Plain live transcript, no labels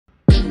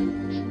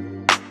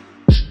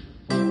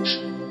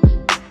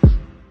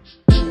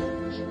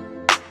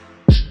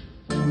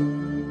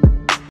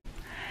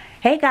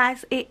Hey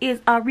guys, it is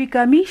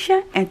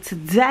Arickamisha, and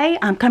today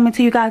I'm coming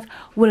to you guys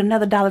with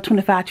another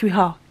 $1.25 tree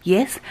haul.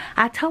 Yes,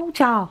 I told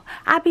y'all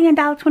I be in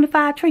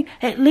 $1.25 tree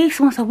at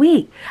least once a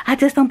week. I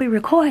just don't be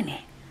recording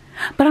it.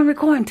 But I'm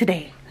recording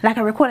today, like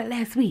I recorded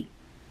last week.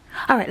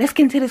 Alright, let's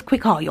get into this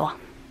quick haul, y'all.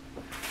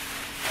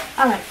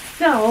 Alright,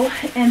 so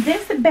in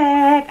this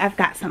bag, I've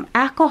got some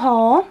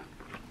alcohol.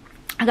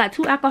 I got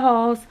 2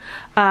 alcohols.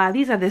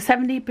 These are the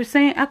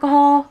 70%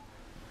 alcohol.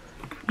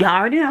 Y'all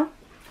already know.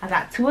 I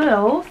got 2 of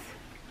those.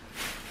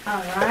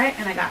 Alright,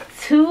 and I got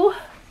 2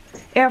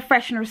 air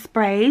freshener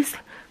sprays.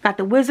 Got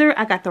the Wizard,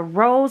 I got the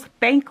Rose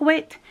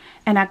Banquet,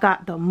 and I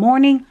got the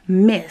Morning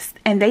Mist.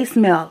 And they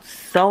smell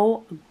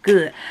so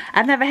good.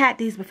 I've never had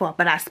these before,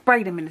 but I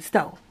sprayed them in the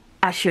stove.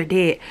 I sure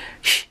did.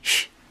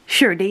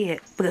 Sure did.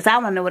 Because I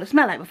want to know what it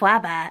smells like before I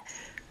buy it.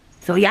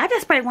 So yeah, I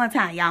just sprayed one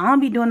time, y'all. I don't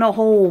be doing no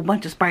whole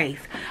bunch of sprays.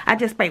 I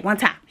just sprayed one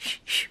time.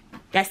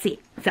 That's it.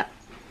 So,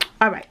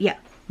 alright, yeah.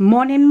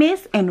 Morning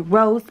Mist and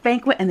Rose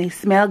Banquet, and they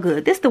smell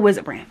good. This is the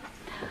Wizard brand.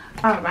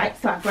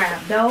 Alright, so I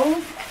grabbed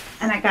those,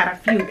 and I got a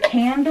few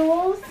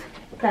candles.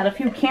 Got a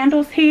few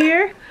candles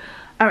here.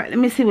 Alright, let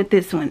me see what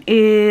this one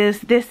is.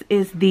 This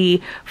is the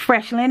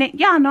fresh linen.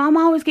 Y'all know I'm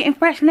always getting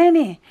fresh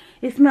linen.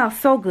 It smells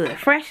so good.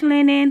 Fresh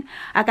linen.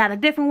 I got a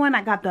different one.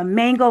 I got the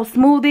mango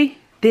smoothie.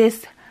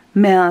 This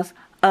smells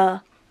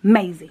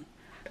amazing.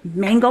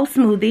 Mango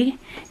smoothie.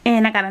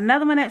 And I got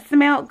another one that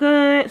smelled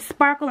good.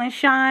 Sparkle and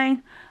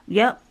Shine.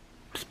 Yep,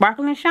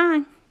 Sparkle and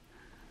Shine.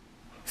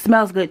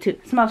 Smells good too.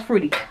 Smells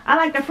fruity. I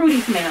like the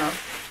fruity smells.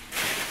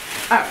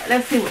 Alright,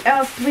 let's see what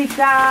else we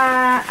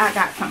got. I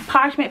got some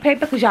parchment paper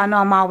because y'all know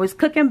I'm always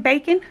cooking,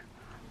 baking.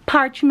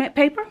 Parchment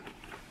paper.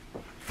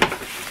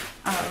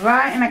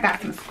 Alright, and I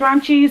got some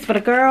scrunchies for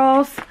the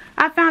girls.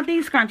 I found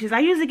these scrunchies. I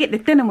usually get the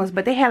thinner ones,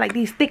 but they had like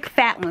these thick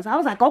fat ones. I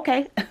was like,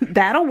 okay,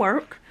 that'll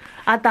work.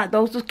 I thought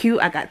those was cute.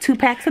 I got 2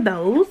 packs of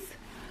those.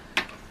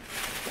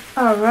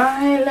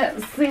 Alright,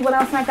 let's see what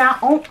else I got.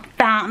 Oh,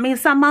 found me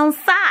some more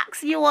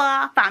socks, you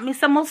all. Found me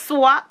some more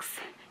socks.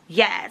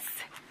 Yes.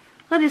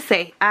 What does it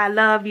say? I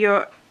love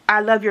your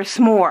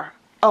s'more.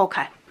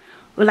 Okay.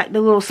 With like the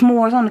little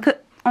s'mores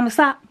on the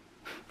sock.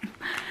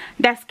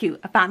 That's cute.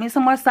 I found me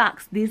some more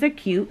socks. These are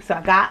cute. So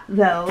I got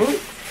those.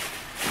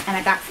 And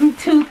I got some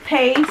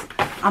toothpaste.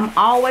 I'm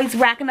always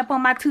racking up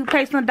on my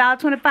toothpaste on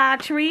 $1.25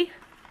 tree.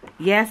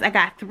 Yes, I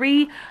got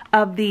 3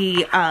 of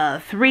the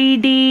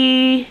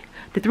 3D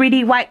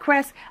White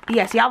Crest.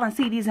 Yes, y'all want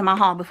to see these in my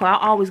haul before. I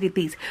always get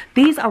these.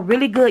 These are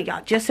really good,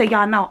 y'all. Just so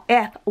y'all know,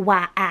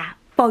 FYI,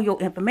 for your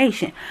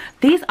information.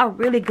 These are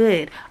really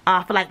good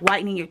for like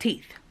whitening your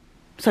teeth.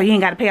 So you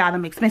ain't got to pay all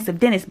them expensive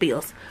dentist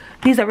bills.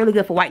 These are really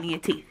good for whitening your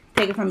teeth.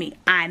 Take it from me.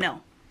 I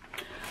know.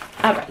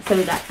 Alright, so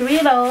we got 3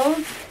 of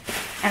those.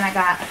 And I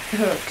got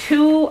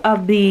 2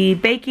 of the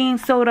baking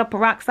soda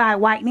peroxide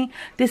whitening.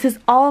 This is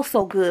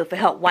also good for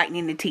help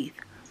whitening the teeth.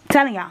 I'm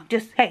telling y'all,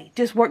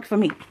 just works for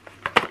me.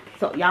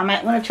 So y'all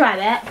might want to try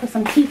that for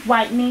some teeth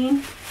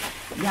whitening.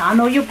 Y'all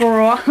know your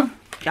girl.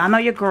 Y'all know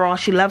your girl.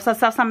 She loves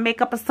herself some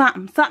makeup or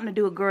something. Something to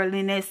do with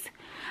girliness.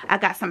 I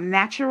got some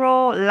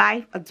Natural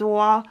Life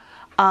Adore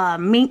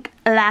mink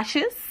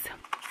lashes.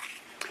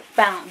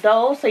 Found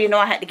those, so you know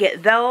I had to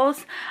get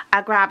those.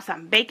 I grabbed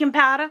some baking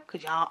powder,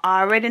 because y'all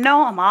already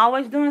know I'm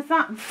always doing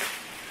something.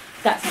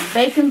 Got some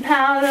baking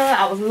powder.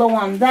 I was low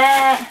on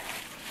that.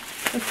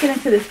 Let's get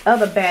into this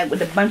other bag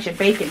with a bunch of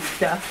baking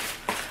stuff.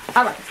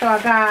 Alright, so I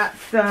got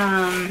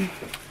some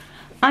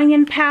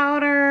onion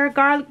powder,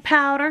 garlic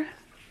powder.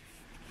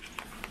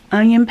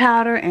 Onion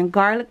powder and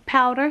garlic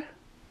powder.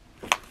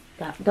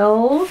 Got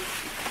those.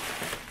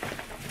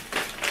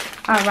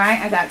 Alright,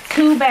 I got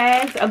 2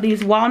 bags of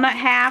these walnut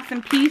halves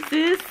and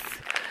pieces.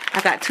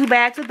 I got 2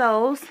 bags of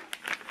those.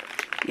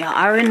 Y'all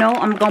already know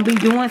I'm going to be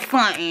doing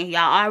something.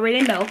 Y'all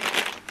already know.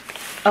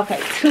 Okay,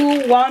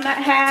 2 walnut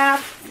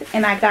halves.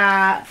 And I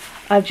got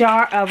a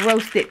jar of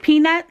roasted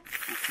peanuts.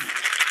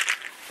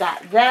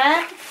 Got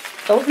that.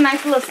 Those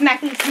nice little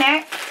snacky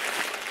snacks.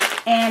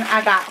 And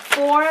I got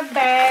 4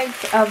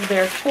 bags of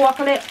their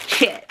chocolate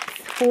chips.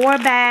 4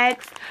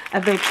 bags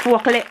of their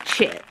chocolate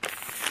chips.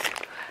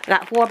 I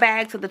got 4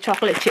 bags of the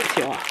chocolate chips,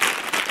 y'all.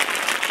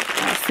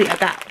 Let's see, I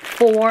got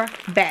 4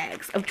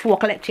 bags of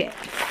chocolate chips.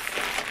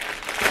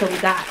 So we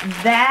got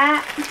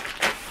that.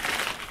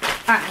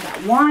 Alright, I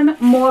got 1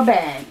 more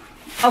bag.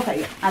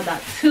 Okay, I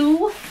got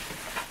 2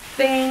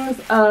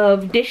 things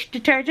of dish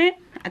detergent.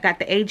 I got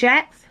the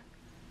Ajax.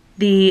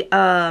 The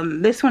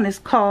this one is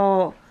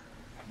called,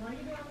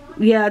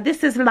 yeah,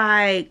 this is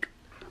like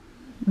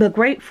the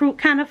grapefruit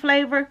kind of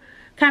flavor,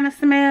 kind of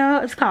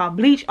smell. It's called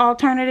Bleach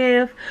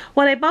Alternative.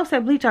 Well, they both say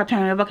Bleach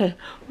Alternative. Okay,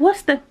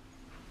 what's the,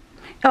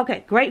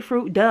 okay,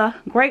 grapefruit, duh.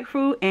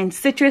 Grapefruit and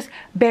citrus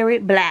berry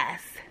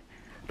blast.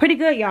 Pretty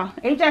good, y'all.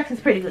 Ajax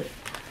is pretty good.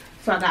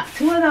 So I got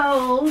 2 of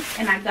those,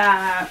 and I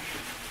got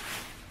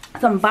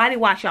some body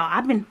wash, y'all.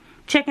 I've been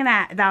checking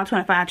out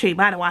 $1.25 tree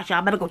body wash,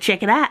 y'all. Better go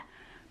check it out.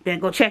 Better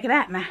go check it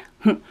out now.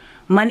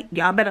 Money,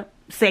 y'all better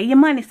save your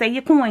money, save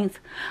your coins.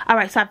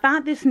 Alright, so I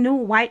found this new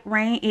White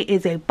Rain. It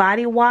is a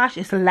body wash.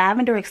 It's a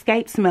lavender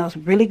escape. Smells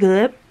really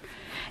good.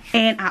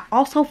 And I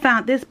also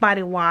found this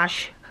body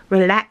wash,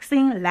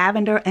 relaxing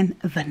lavender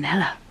and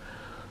vanilla.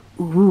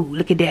 Ooh,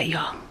 look at that,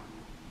 y'all.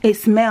 It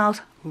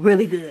smells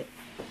really good.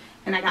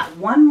 And I got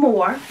one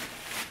more.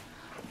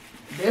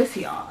 This,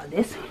 y'all,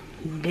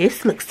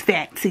 this looks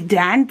fancy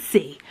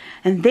dancy.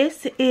 And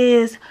this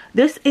is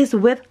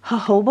with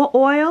jojoba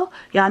oil.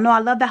 Y'all know I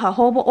love that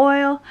jojoba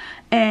oil.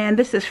 And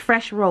this is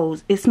fresh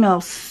rose. It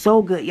smells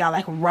so good, y'all,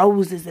 like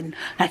roses, and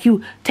like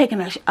you taking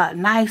a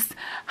nice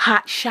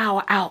hot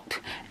shower out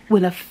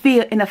with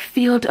in a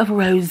field of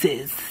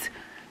roses.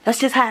 That's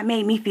just how it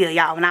made me feel,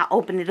 y'all, when I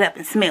opened it up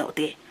and smelled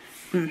it.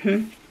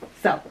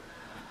 So,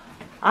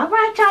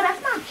 alright, y'all,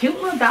 that's my cute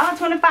little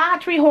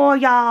 $1.25 tree haul,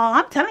 y'all.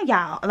 I'm telling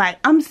y'all, like,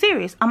 I'm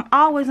serious. I'm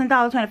always in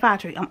 $1.25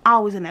 tree. I'm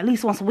always in at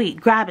least once a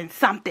week grabbing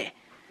something.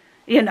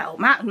 You know,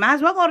 might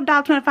as well go to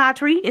 $1.25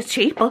 tree. It's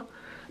cheaper.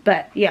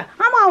 But, yeah,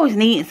 I'm always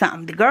needing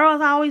something. The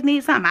girls always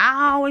need something.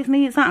 I always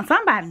need something.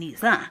 Somebody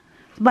needs something.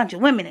 There's a bunch of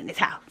women in this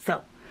house.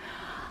 So,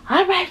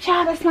 alright,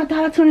 y'all, that's my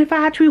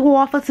 $1.25 tree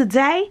haul for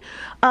today.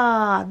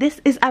 This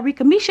is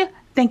Arickamisha.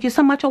 Thank you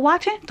so much for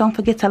watching. Don't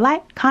forget to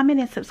like, comment,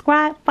 and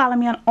subscribe. Follow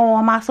me on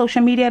all my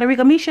social media at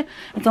Arickamisha.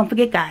 And don't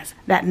forget, guys,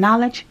 that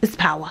knowledge is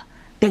power.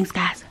 Thanks,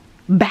 guys.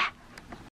 Bye.